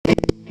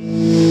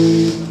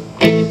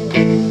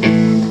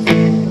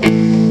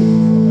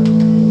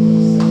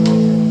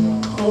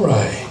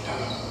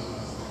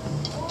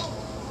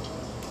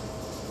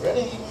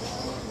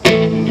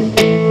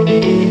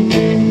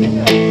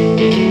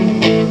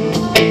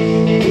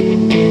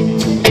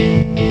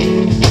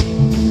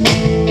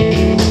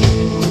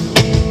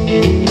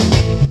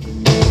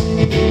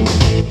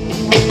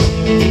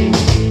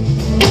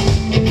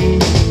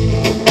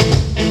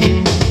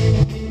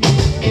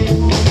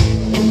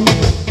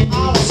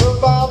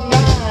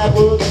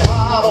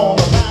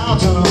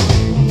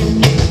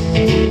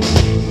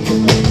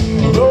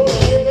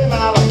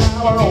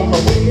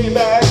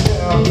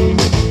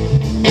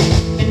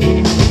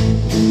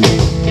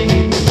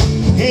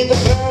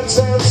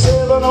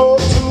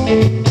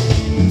Sun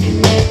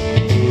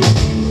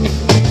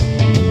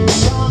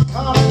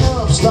coming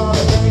up,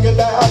 started thinking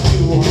about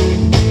you.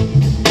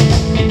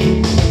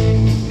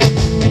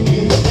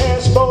 In the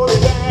dashboard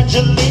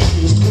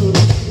evangelist could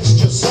have kissed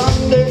your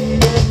Sunday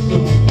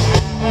night.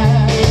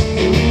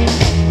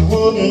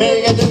 Wouldn't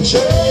make it to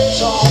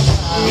church on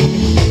time.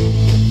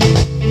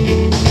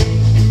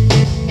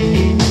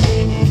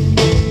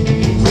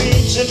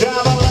 Preacher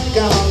drive a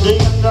Lincoln,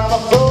 Deacon drive a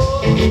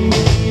Ford.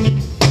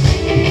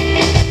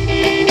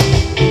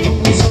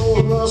 This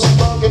old rust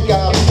bucket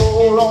got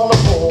 4 on the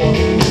board.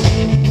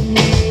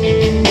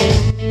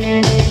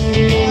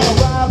 And a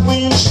white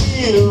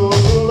windshield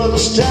full of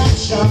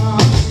distraction. I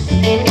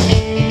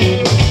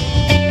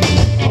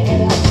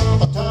want a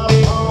pump a top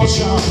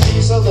portion,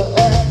 piece of the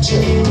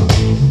action.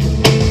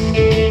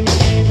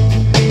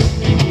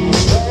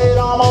 Straight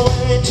on my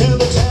way to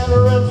the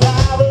Tavern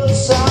Revival,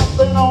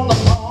 something on the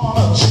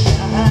corner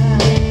shine.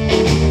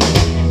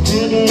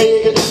 Didn't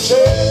make it to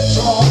church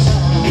on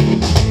time.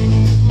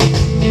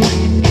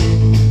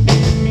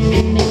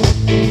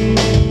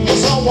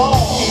 Yes, I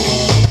want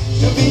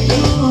to be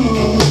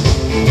good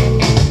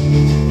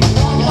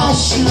like I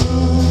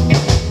should,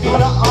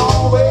 but I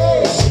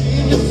always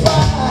seem to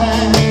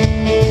find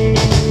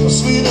the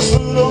sweetest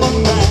fruit on the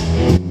vine.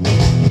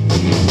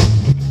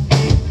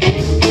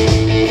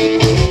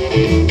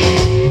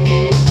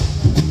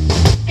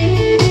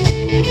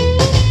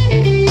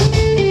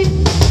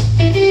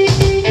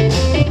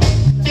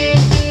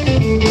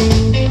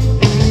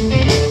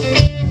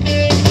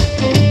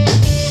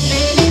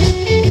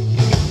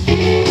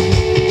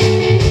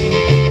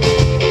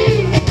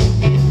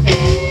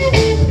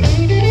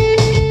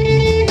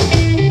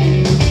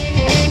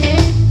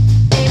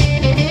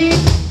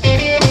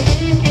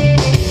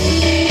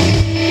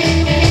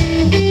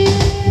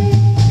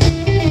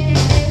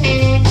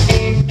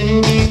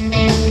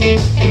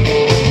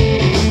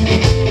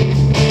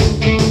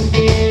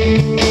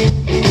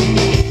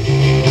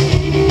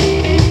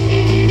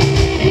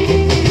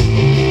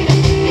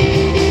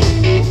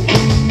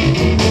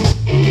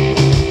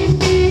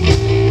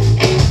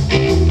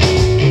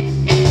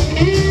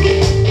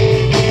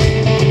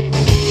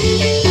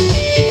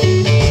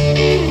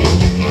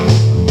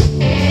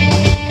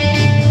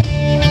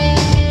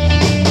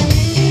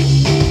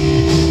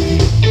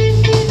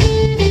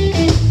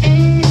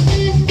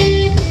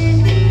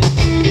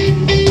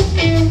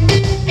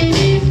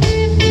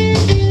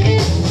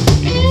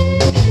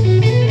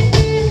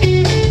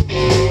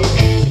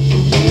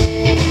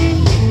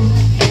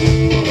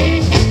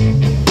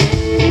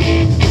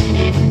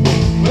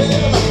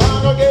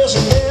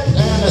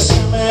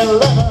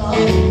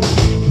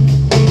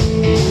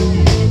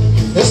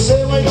 They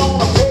say we're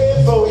gonna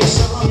pray for your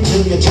son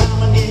till your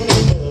time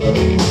gets better.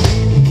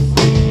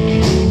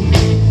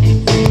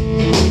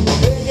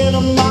 Making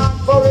a mark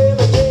for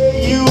every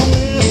day you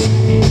miss.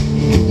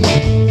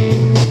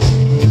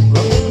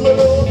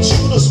 Remember old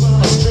Judas when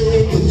I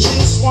strayed with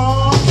just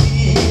one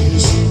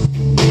kiss.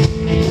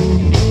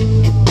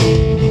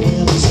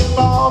 When his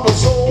immortal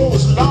soul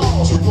was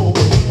lost before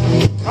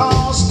it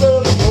cost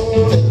of the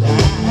holy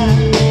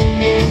line.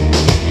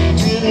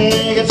 Didn't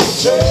make it to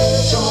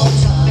church on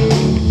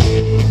time.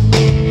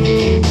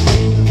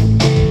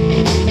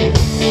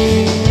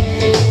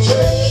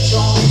 Church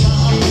on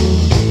time.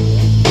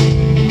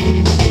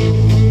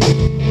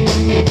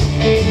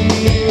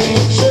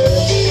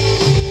 Church.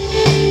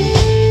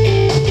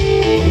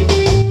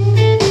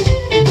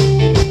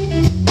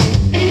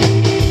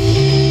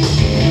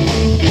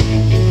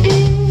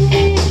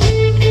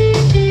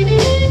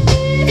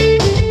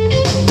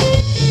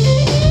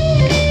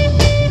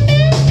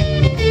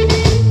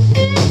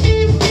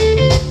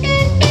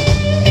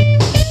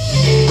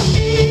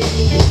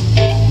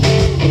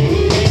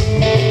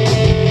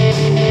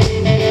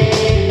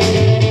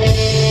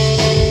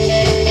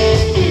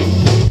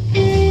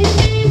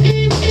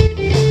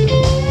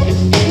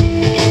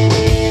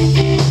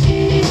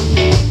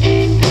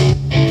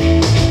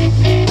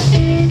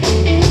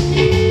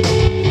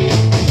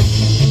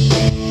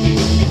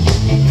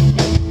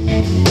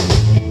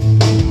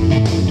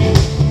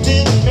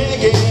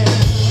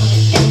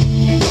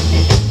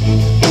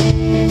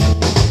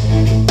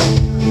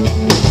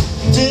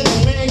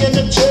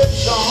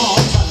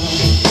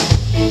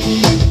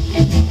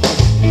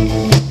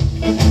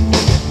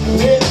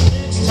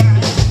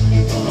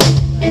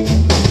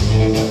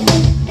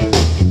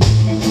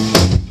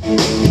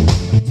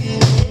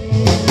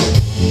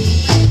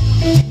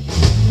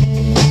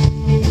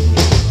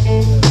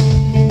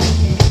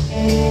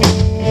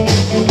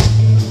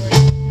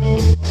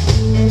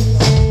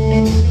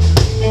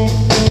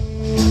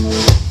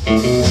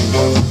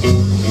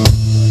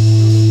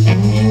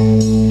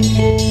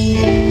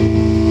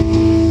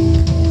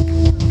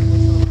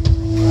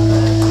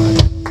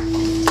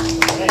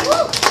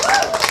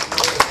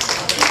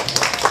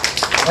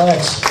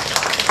 Thanks.